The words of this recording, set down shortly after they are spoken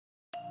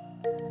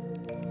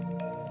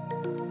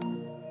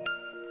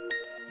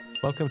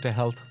Welcome to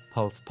Health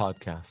Pulse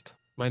Podcast.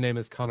 My name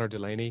is Conor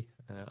Delaney.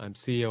 I'm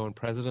CEO and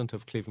President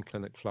of Cleveland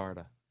Clinic,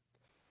 Florida.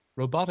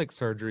 Robotic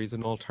surgery is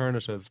an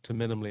alternative to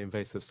minimally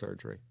invasive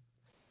surgery.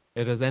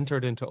 It has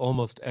entered into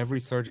almost every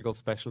surgical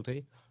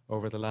specialty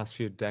over the last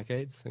few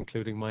decades,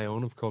 including my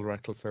own of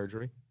colorectal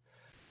surgery.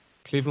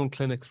 Cleveland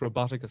Clinic's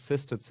robotic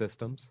assisted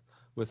systems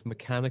with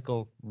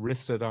mechanical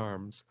wristed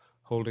arms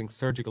holding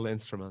surgical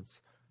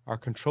instruments are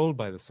controlled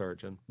by the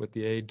surgeon with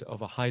the aid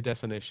of a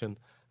high-definition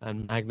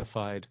and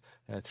magnified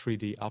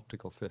 3D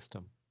optical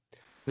system.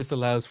 This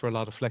allows for a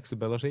lot of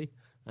flexibility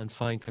and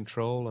fine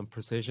control and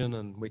precision,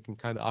 and we can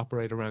kind of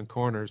operate around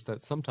corners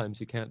that sometimes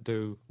you can't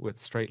do with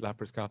straight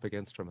laparoscopic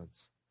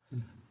instruments.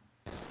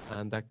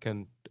 And that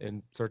can,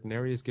 in certain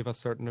areas, give us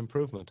certain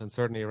improvement. And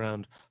certainly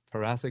around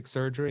thoracic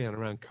surgery and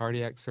around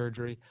cardiac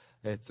surgery,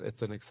 it's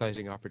an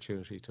exciting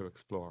opportunity to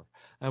explore.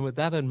 And with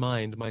that in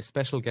mind, my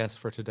special guest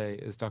for today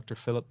is Dr.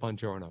 Philip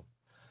Bongiorno.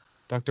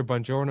 Dr.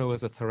 Bongiorno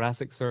is a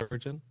thoracic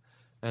surgeon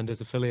and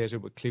is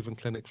affiliated with Cleveland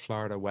Clinic,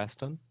 Florida,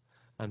 Weston,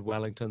 and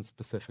Wellington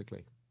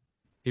specifically.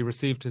 He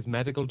received his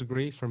medical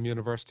degree from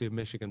University of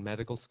Michigan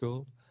Medical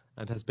School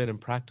and has been in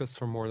practice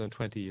for more than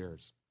 20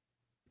 years.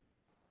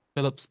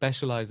 Philip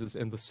specializes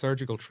in the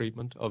surgical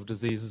treatment of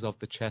diseases of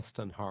the chest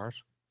and heart.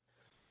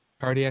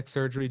 Cardiac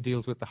surgery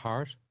deals with the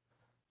heart,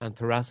 and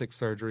thoracic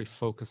surgery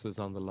focuses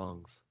on the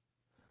lungs.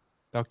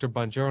 Dr.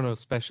 Bongiorno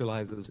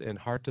specializes in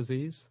heart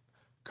disease,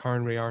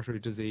 coronary artery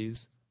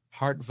disease,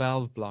 heart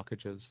valve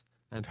blockages,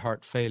 and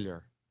heart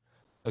failure,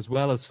 as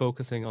well as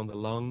focusing on the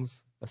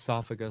lungs,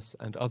 esophagus,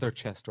 and other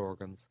chest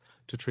organs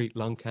to treat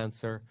lung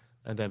cancer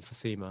and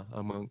emphysema,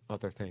 among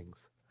other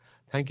things.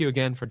 Thank you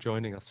again for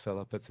joining us,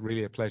 Philip. It's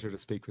really a pleasure to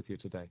speak with you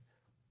today.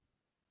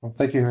 Well,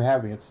 thank you for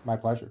having me. It's my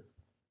pleasure.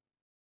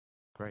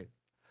 Great.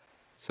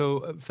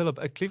 So, Philip,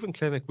 at Cleveland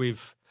Clinic,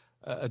 we've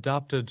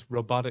adopted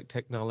robotic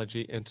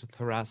technology into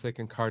thoracic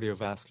and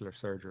cardiovascular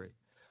surgery.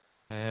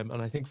 And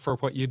I think for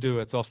what you do,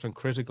 it's often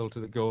critical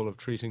to the goal of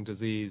treating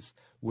disease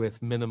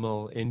with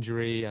minimal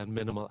injury and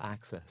minimal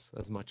access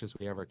as much as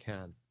we ever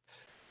can.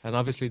 And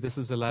obviously, this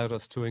has allowed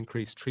us to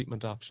increase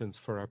treatment options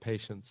for our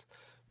patients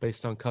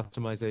based on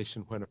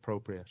customization when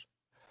appropriate.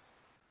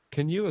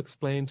 Can you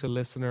explain to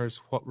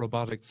listeners what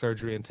robotic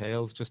surgery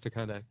entails, just to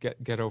kind of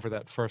get over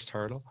that first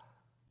hurdle?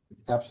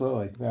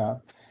 Absolutely. Yeah.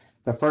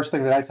 The first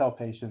thing that I tell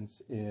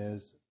patients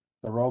is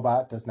the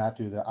robot does not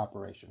do the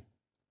operation.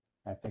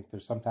 I think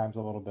there's sometimes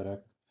a little bit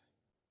of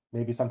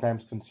maybe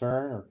sometimes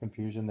concern or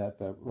confusion that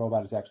the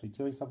robot is actually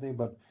doing something,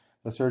 but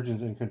the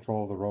surgeon's in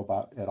control of the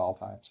robot at all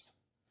times.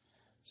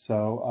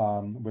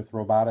 So with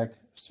robotic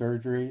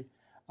surgery,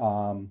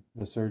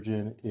 the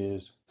surgeon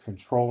is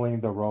controlling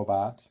the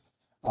robot.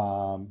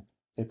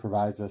 It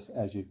provides us,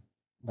 as you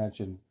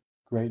mentioned,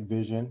 great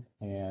vision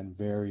and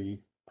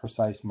very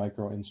precise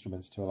micro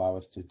instruments to allow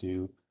us to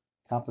do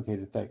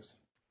complicated things.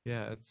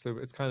 Yeah,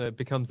 it's kind of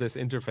becomes this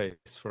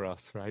interface for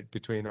us, right,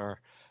 between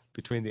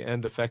the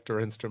end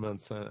effector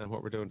instruments and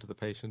what we're doing to the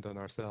patient and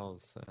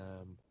ourselves.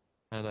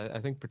 And I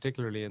think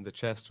particularly in the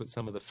chest with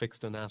some of the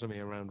fixed anatomy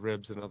around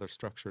ribs and other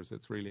structures,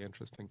 it's really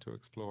interesting to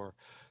explore.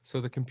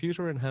 So the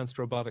computer-enhanced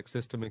robotic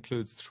system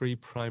includes 3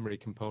 primary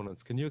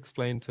components. Can you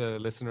explain to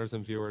listeners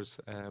and viewers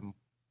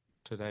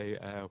today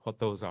what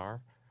those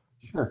are?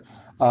 Sure.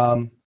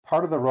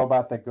 Part of the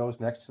robot that goes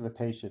next to the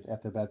patient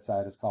at the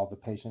bedside is called the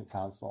patient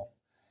console.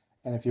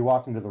 And if you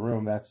walk into the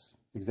room, that's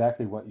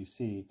exactly what you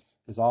see,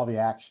 is all the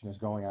action is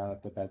going on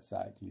at the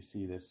bedside. You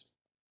see this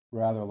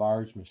rather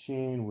large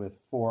machine with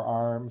 4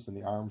 arms, and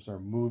the arms are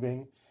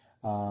moving,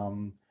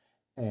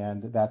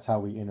 and that's how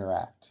we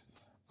interact.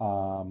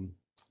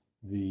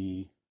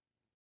 The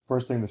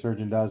first thing the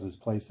surgeon does is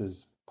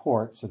places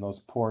ports, and those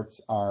ports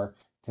are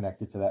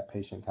connected to that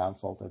patient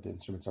console, that the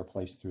instruments are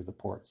placed through the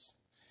ports.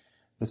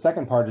 The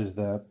second part is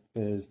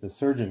the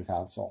surgeon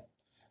console.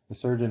 The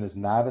surgeon is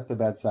not at the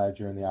bedside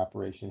during the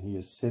operation. He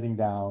is sitting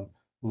down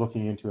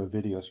looking into a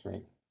video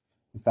screen.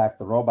 In fact,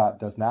 the robot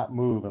does not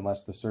move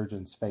unless the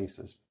surgeon's face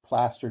is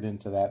plastered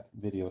into that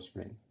video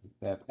screen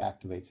that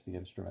activates the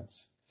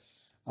instruments.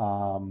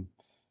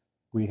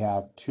 We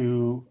have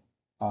 2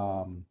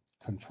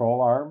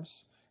 control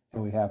arms,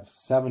 and we have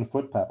 7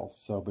 foot pedals.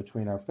 So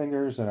between our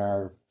fingers and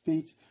our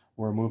feet,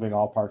 we're moving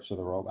all parts of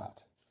the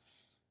robot.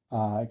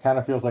 It kind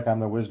of feels like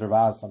I'm the Wizard of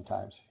Oz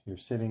sometimes. You're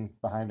sitting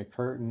behind a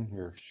curtain,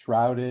 you're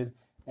shrouded,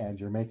 and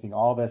you're making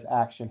all this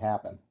action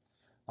happen.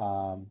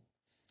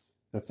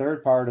 The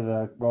third part of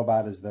the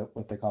robot is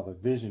what they call the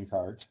vision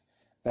cart.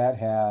 That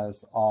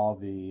has all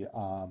the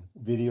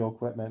video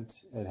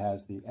equipment. It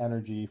has the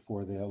energy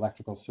for the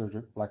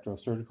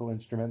electrosurgical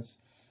instruments,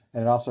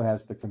 and it also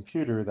has the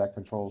computer that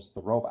controls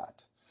the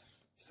robot.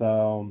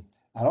 So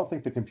I don't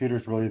think the computer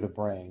is really the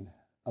brain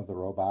of the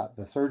robot.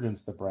 The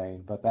surgeon's the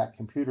brain, but that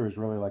computer is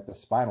really like the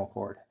spinal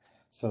cord.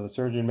 So the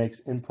surgeon makes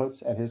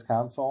inputs at his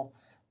console.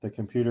 The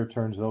computer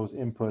turns those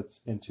inputs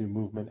into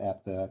movement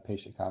at the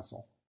patient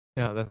console.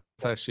 Yeah,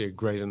 that's actually a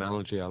great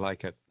analogy. I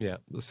like it. Yeah,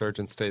 the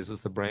surgeon stays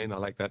as the brain. I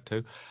like that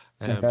too.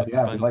 Okay, But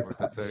yeah, we like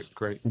that. that's a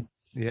great.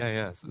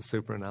 Yeah, it's a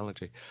super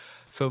analogy.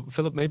 So,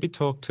 Philip, maybe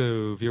talk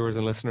to viewers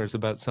and listeners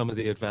about some of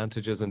the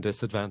advantages and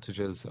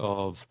disadvantages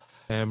of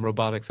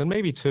robotics, and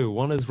maybe two.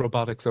 One is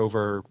robotics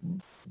over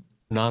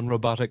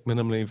non-robotic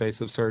minimally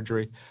invasive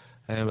surgery,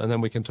 and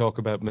then we can talk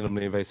about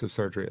minimally invasive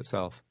surgery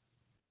itself.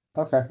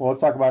 Okay, well,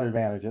 let's talk about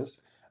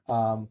advantages.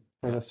 For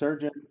Yeah, the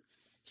surgeon,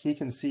 he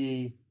can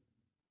see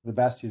the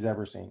best he's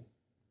ever seen.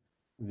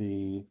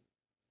 The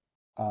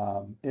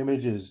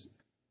image is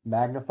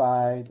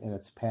magnified and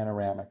it's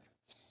panoramic.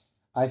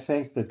 I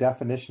think the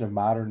definition of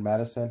modern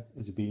medicine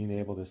is being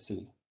able to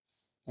see.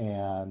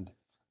 And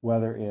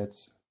whether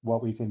it's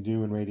what we can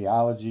do in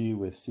radiology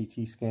with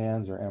CT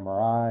scans or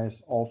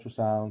MRIs,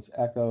 ultrasounds,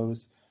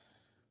 echoes,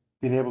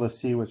 being able to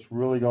see what's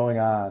really going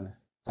on,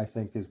 I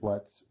think is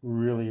what's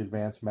really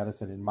advanced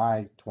medicine in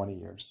my 20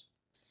 years.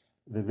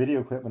 The video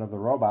equipment of the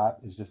robot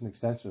is just an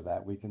extension of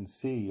that. I can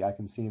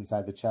see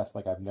inside the chest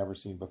like I've never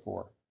seen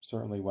before.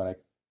 Certainly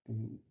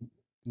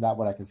not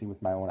what I can see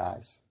with my own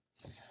eyes.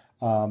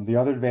 The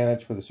other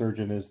advantage for the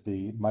surgeon is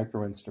the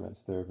micro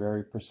instruments. They're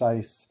very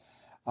precise.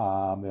 They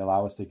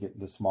allow us to get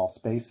into small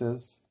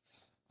spaces,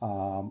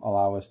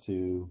 allow us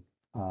to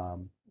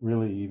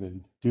really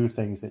even do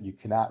things that you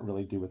cannot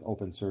really do with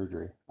open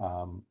surgery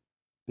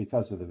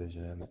because of the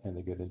vision and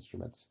the good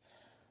instruments.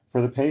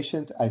 For the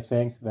patient, I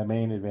think the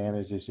main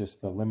advantage is just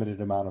the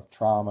limited amount of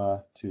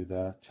trauma to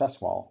the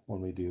chest wall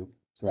when we do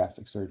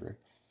thoracic surgery.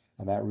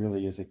 And that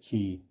really is a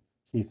key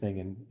thing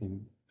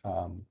in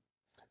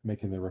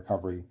making the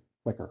recovery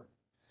quicker.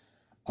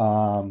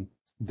 Um,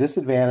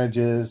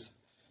 Disadvantages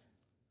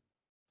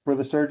for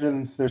the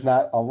surgeon, there's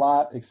not a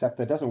lot, except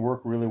that doesn't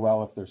work really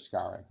well if there's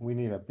scarring. We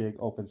need a big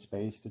open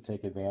space to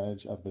take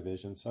advantage of the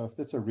vision. So if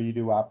it's a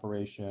redo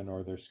operation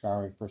or there's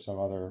scarring for some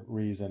other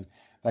reason,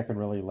 that can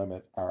really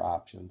limit our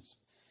options.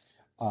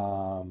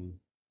 Um,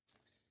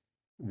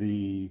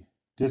 the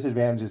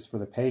disadvantages for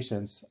the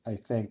patients, I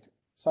think,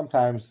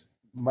 sometimes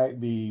might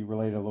be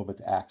related a little bit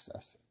to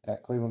access.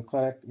 At Cleveland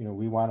Clinic,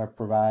 we want to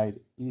provide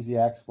easy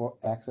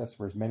access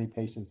for as many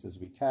patients as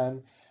we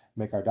can,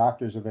 make our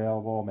doctors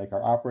available, make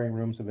our operating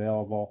rooms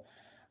available.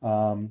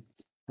 And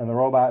the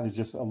robot is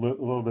just a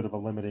little bit of a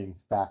limiting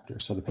factor.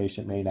 So the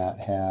patient may not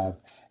have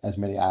as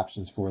many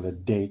options for the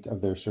date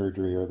of their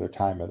surgery or their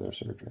time of their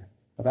surgery.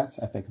 But that's,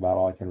 I think, about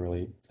all I can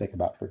really think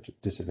about for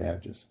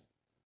disadvantages.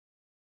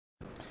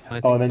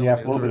 I Oh, think and then you some of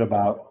asked the a little bit other,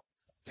 about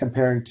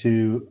comparing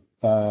to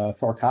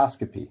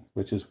thoracoscopy,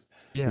 which is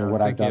yeah, I was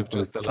what I've thinking done of for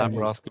just the 10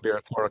 years. laparoscopy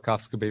or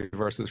thoracoscopy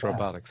versus Yeah,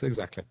 robotics.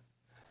 Exactly.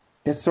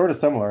 it's sort of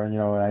similar, and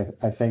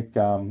I think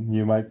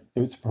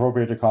it's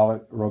appropriate to call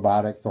it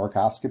robotic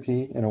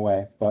thoracoscopy in a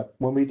way. But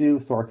when we do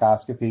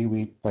thoracoscopy,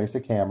 we place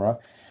a camera.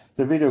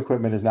 The video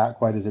equipment is not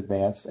quite as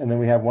advanced, and then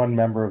we have one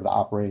member of the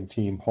operating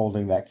team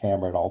holding that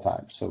camera at all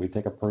times. So we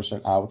take a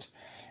person out,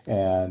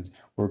 and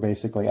we're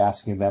basically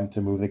asking them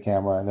to move the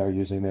camera, and they're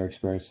using their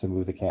experience to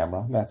move the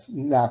camera. That's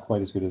not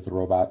quite as good as the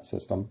robot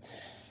system.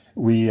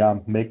 We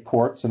make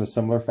ports in a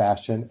similar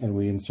fashion, and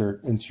we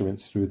insert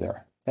instruments through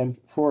there. And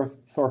for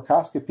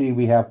thoracoscopy,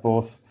 we have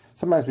both.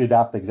 Sometimes we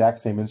adopt the exact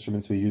same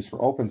instruments we use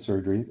for open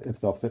surgery if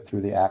they'll fit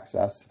through the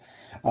access.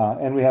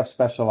 And we have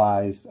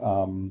specialized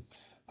uh,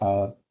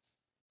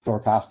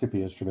 thoracoscopy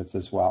instruments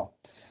as well.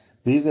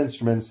 These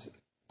instruments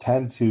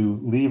tend to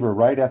lever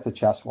right at the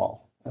chest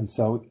wall. And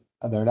so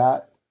they're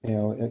not,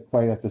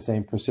 quite at the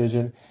same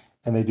precision.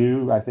 And they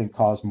do, I think,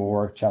 cause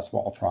more chest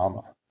wall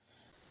trauma.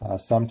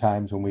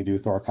 Sometimes when we do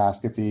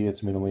thoracoscopy,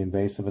 it's minimally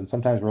invasive, and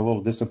sometimes we're a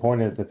little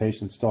disappointed that the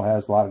patient still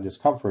has a lot of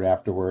discomfort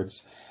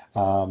afterwards.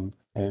 And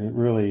it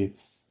really,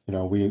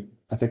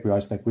 I think we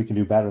always think we can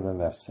do better than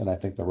this, and I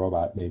think the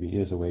robot maybe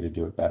is a way to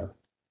do it better.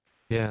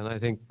 Yeah, and I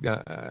think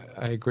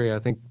I agree. I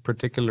think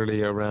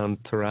particularly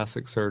around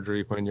thoracic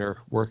surgery, when you're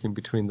working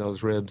between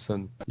those ribs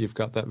and you've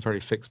got that very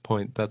fixed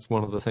point, that's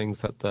one of the things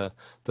that the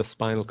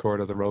spinal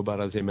cord of the robot,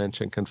 as you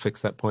mentioned, can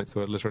fix that point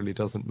so it literally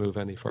doesn't move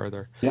any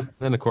further. Yeah.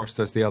 Then, of course,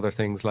 there's the other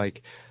things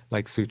like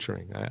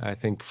suturing. I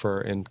think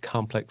for in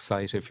complex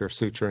site, if you're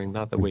suturing,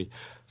 not that we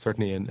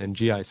certainly in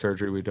GI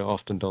surgery we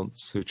often don't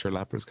suture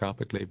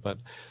laparoscopically, but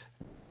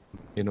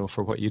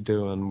for what you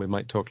do, and we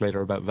might talk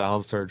later about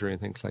valve surgery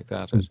and things like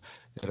that.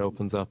 It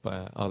opens up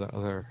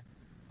other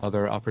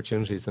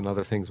opportunities and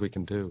other things we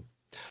can do.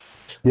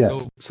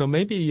 Yes. So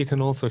maybe you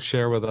can also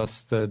share with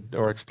us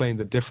or explain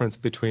the difference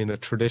between a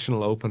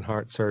traditional open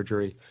heart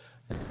surgery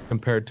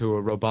compared to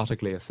a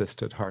robotically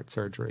assisted heart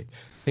surgery.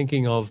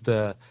 Thinking of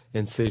the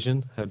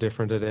incision, how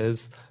different it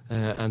is,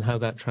 and how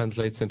that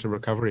translates into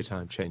recovery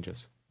time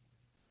changes.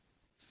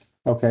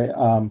 Okay.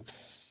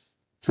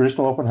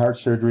 Traditional open heart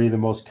surgery, the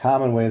most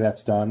common way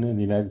that's done in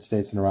the United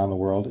States and around the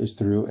world is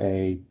through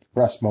a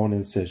breastbone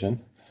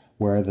incision,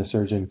 where the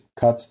surgeon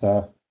cuts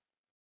the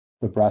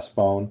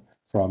breastbone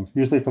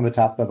usually from the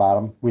top to the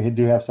bottom. We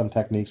do have some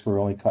techniques where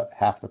we only cut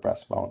half the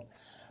breastbone,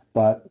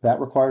 but that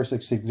requires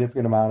a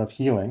significant amount of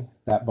healing.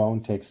 That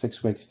bone takes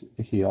 6 weeks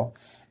to heal,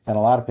 and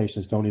a lot of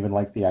patients don't even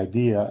like the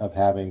idea of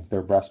having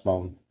their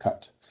breastbone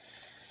cut.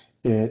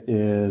 It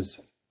is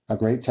a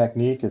great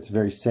technique. It's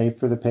very safe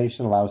for the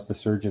patient, allows the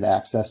surgeon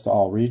access to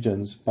all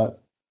regions,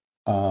 but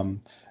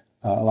um,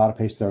 a lot of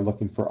patients are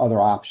looking for other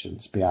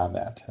options beyond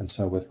that. And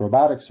so with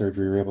robotic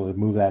surgery, we're able to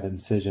move that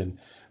incision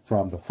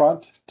from the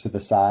front to the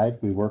side.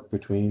 We work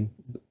between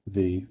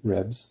the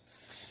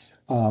ribs.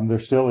 There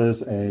still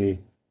is a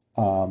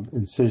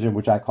incision,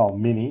 which I call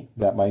mini,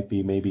 that might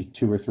be maybe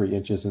 2 or 3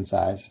 inches in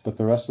size, but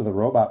the rest of the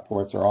robot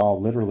ports are all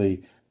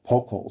literally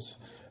poke holes,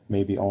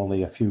 maybe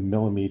only a few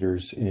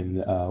millimeters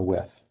in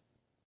width.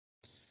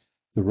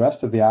 The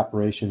rest of the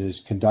operation is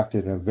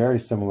conducted in a very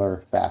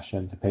similar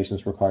fashion. The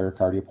patients require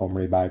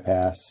cardiopulmonary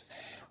bypass.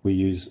 We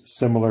use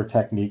similar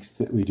techniques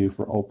that we do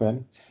for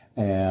open.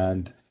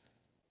 And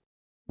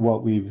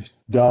what we've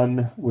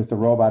done with the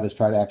robot is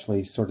try to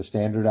actually sort of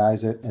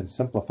standardize it and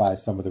simplify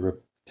some of the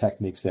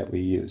techniques that we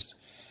use.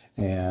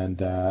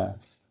 And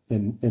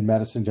in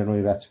medicine,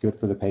 generally, that's good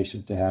for the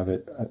patient to have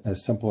it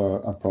as simple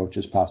an approach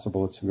as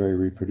possible. It's very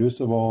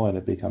reproducible and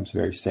it becomes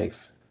very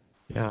safe.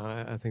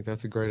 Yeah, I think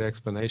that's a great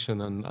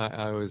explanation. And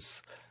I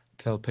always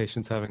tell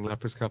patients having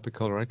laparoscopic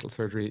colorectal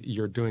surgery,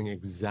 you're doing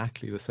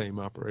exactly the same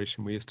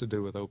operation we used to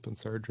do with open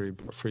surgery.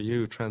 But for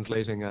you,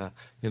 translating a,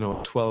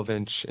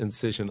 12-inch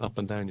incision up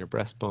and down your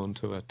breastbone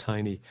to a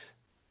tiny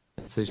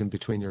incision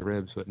between your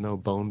ribs with no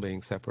bone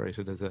being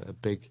separated is a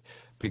big,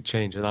 big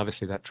change. And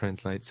obviously that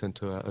translates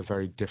into a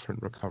very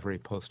different recovery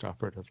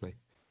post-operatively.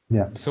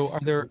 Yeah. So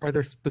are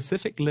there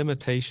specific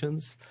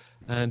limitations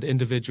and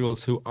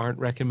individuals who aren't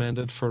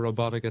recommended for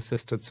robotic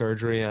assisted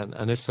surgery?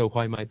 And if so,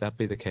 why might that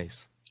be the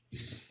case?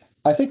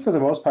 I think for the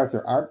most part,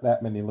 there aren't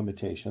that many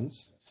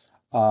limitations.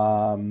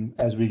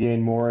 As we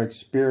gain more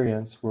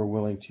experience, we're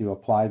willing to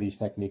apply these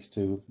techniques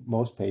to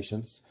most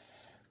patients.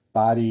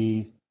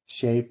 Body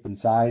shape and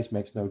size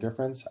makes no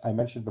difference. I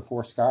mentioned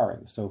before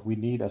scarring. So if we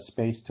need a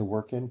space to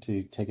work in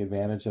to take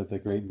advantage of the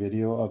great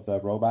video of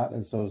the robot,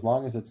 and so as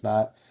long as it's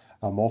not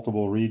a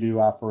multiple redo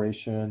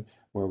operation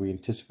where we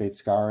anticipate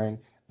scarring,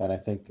 then I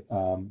think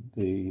all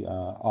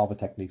the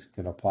techniques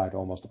can apply to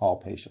almost all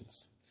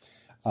patients.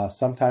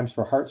 Sometimes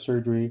for heart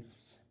surgery,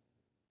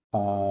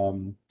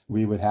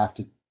 we would have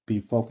to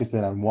be focused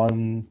in on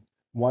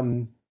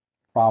one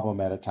problem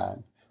at a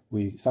time.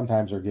 We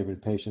sometimes are given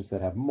patients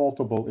that have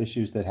multiple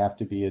issues that have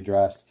to be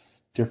addressed,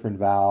 different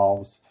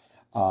valves,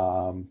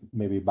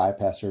 maybe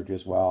bypass surgery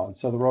as well. And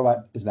so the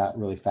robot is not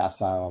really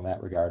facile in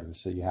that regard. And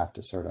so you have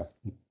to sort of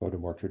go to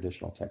more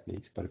traditional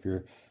techniques. But if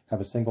you have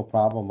a single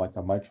problem like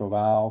a mitral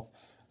valve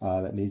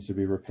that needs to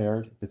be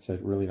repaired, it's a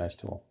really nice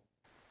tool.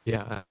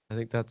 Yeah, I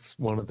think that's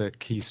one of the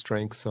key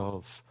strengths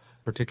of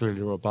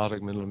particularly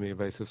robotic minimally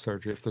invasive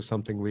surgery, if there's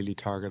something really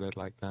targeted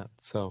like that.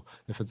 So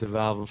if it's a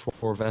valve and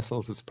four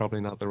vessels, it's probably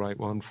not the right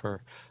one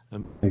for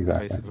an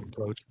Exactly. invasive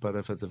approach, but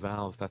if it's a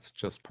valve, that's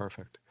just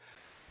perfect.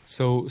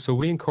 So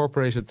we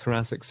incorporated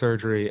thoracic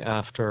surgery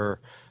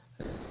after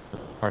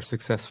our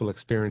successful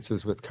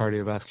experiences with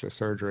cardiovascular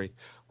surgery.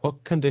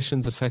 What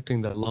conditions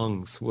affecting the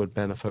lungs would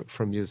benefit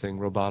from using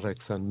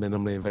robotics and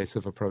minimally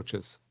invasive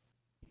approaches?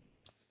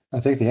 I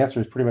think the answer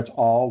is pretty much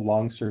all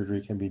lung surgery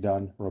can be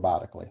done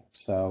robotically.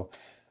 So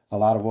a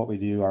lot of what we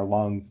do are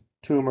lung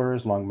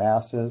tumors, lung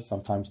masses,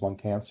 sometimes lung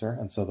cancer,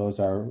 and so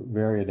those are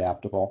very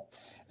adaptable.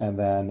 And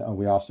then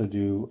we also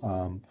do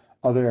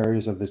other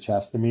areas of the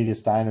chest. The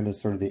mediastinum is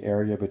sort of the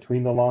area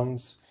between the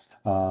lungs,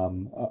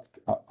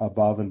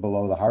 above and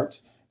below the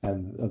heart,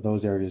 and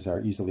those areas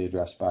are easily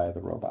addressed by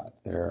the robot.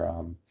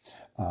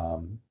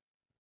 Um,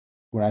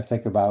 when I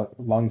think about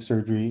lung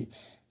surgery,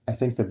 I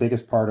think the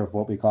biggest part of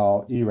what we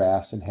call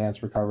ERAS,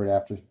 enhanced recovery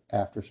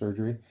after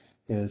surgery,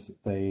 is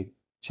the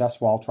chest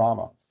wall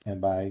trauma.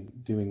 And by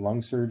doing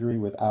lung surgery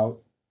with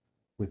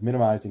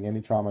minimizing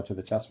any trauma to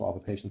the chest wall, the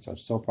patients are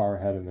so far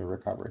ahead in their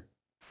recovery.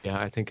 Yeah,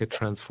 I think it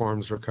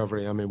transforms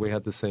recovery. I mean, we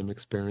had the same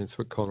experience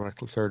with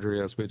colorectal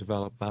surgery as we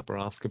developed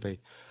laparoscopy.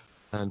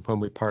 And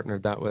when we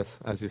partnered that with,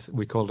 as you said,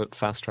 we called it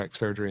fast track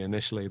surgery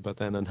initially, but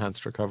then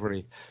enhanced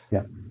recovery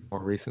Yeah,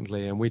 more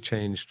recently. And we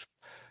changed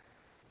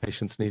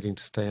patients needing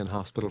to stay in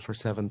hospital for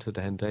 7 to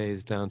 10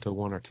 days down to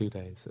 1 or 2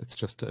 days. It's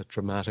just a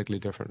dramatically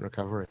different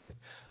recovery.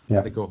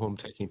 yeah. They go home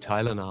taking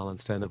Tylenol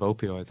instead of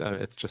opioids.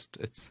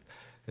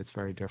 It's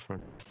very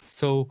different.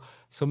 So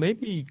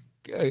maybe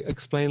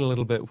explain a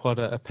little bit what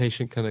a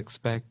patient can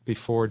expect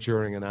before,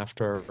 during, and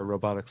after a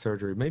robotic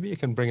surgery. Maybe you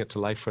can bring it to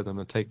life for them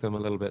and take them a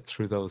little bit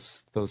through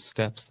those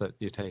steps that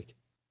you take.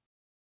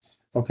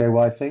 Okay,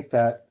 well, I think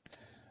that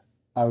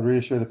I would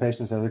reassure the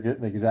patients that they're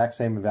getting the exact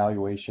same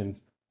evaluation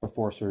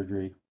before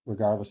surgery,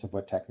 regardless of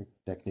what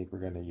technique we're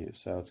going to use.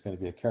 So it's going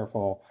to be a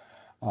careful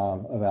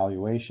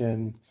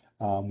evaluation,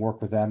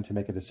 work with them to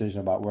make a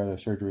decision about whether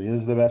surgery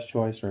is the best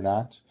choice or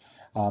not.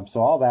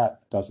 So all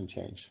that doesn't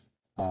change.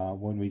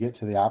 When we get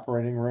to the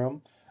operating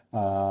room,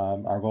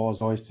 our goal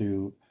is always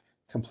to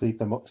complete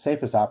the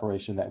safest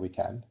operation that we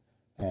can.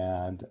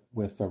 And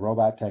with the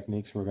robot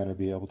techniques, we're going to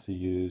be able to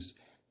use,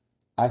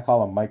 I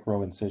call them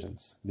micro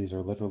incisions. These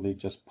are literally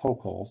just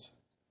poke holes,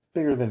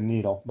 bigger than a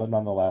needle, but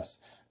nonetheless,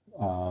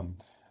 um,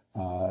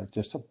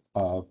 just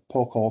a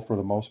poke hole for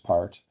the most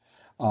part.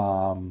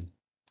 Um,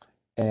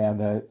 and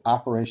the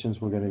operations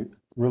we're going to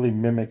really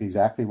mimic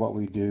exactly what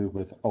we do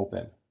with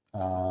open.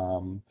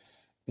 Um,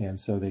 And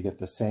so they get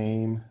the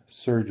same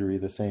surgery,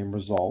 the same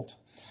result.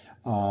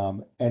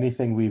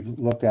 Anything we've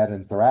looked at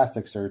in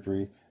thoracic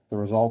surgery, the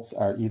results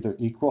are either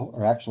equal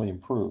or actually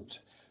improved.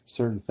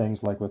 Certain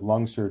things like with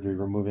lung surgery,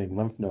 removing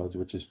lymph nodes,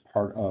 which is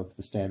part of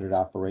the standard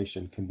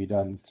operation, can be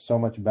done so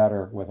much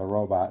better with a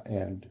robot.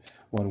 And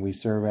when we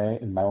survey,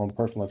 in my own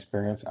personal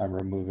experience, I'm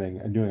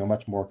doing a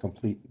much more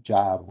complete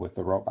job with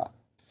the robot.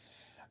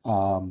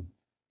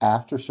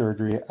 After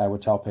surgery, I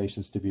would tell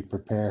patients to be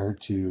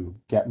prepared to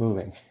get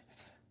moving.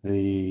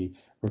 The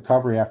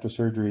recovery after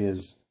surgery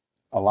is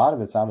a lot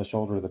of it's on the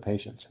shoulder of the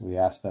patient. We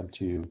ask them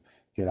to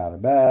get out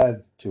of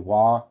bed, to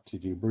walk, to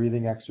do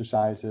breathing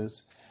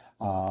exercises.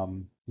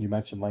 You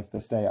mentioned length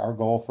of stay. Our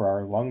goal for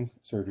our lung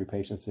surgery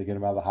patients is to get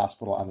them out of the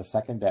hospital on the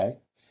second day,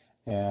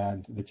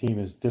 and the team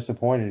is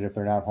disappointed if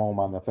they're not home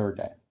on the third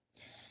day.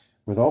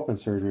 With open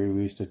surgery,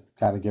 we used to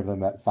kind of give them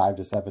that 5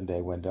 to 7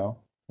 day window.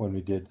 When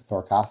we did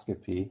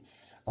thoracoscopy,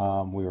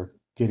 we were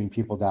getting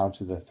people down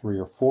to the 3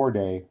 or 4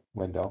 day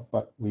window,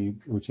 but we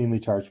routinely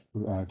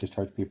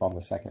discharge people on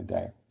the second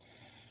day.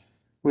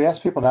 We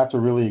ask people not to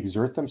really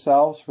exert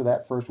themselves for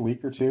that first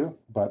week or two,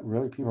 but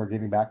really people are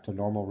getting back to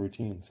normal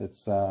routines.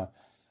 It's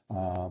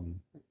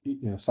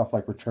stuff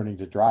like returning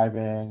to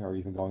driving or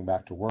even going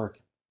back to work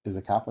is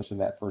accomplished in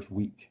that first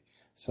week.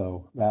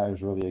 So that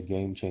is really a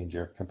game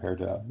changer compared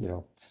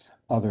to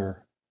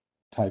other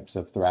types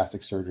of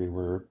thoracic surgery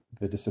where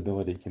the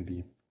disability can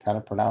be kind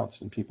of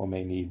pronounced and people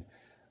may need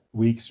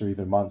weeks or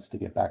even months to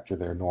get back to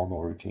their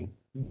normal routine.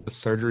 The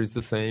surgery's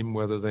the same,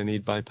 whether they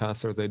need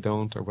bypass or they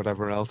don't, or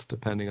whatever else,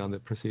 depending on the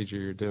procedure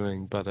you're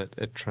doing, but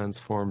it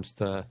transforms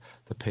the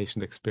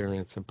patient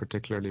experience and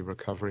particularly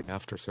recovery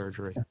after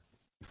surgery.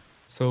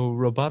 So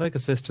robotic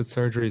assisted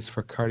surgeries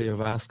for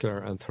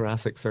cardiovascular and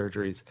thoracic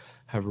surgeries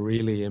have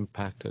really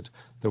impacted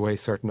the way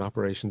certain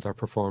operations are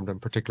performed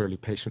and particularly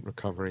patient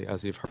recovery,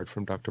 as you've heard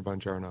from Dr.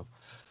 Bongiorno.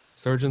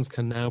 Surgeons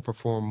can now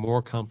perform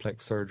more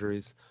complex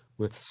surgeries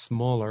with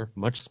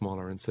much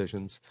smaller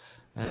incisions,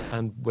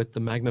 and with the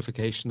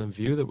magnification and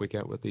view that we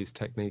get with these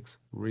techniques,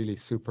 really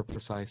super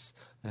precise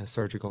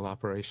surgical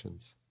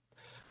operations.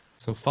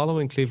 So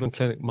following Cleveland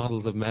Clinic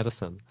models of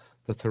medicine,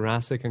 the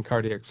Thoracic and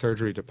Cardiac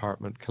Surgery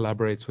Department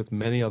collaborates with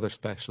many other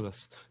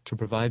specialists to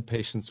provide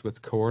patients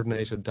with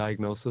coordinated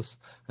diagnosis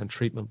and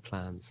treatment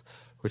plans,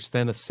 which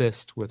then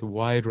assist with a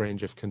wide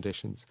range of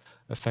conditions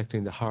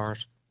affecting the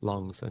heart,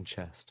 lungs, and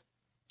chest.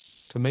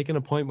 To make an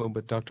appointment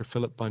with Dr.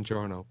 Philip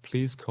Bongiorno,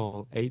 please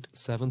call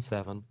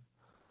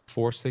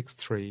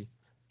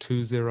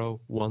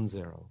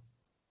 877-463-2010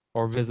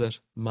 or visit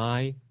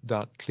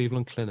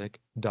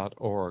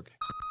my.clevelandclinic.org.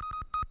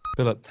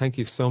 Philip, thank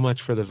you so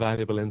much for the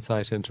valuable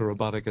insight into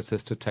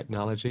robotic-assisted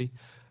technology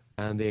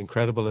and the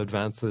incredible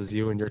advances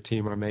you and your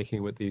team are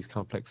making with these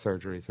complex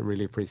surgeries. I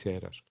really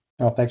appreciate it.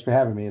 Oh, thanks for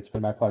having me. It's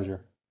been my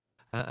pleasure.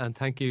 And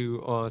thank you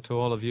to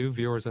all of you,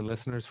 viewers and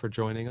listeners, for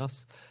joining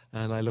us.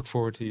 And I look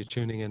forward to you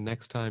tuning in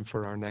next time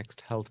for our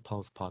next Health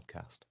Pulse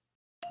podcast.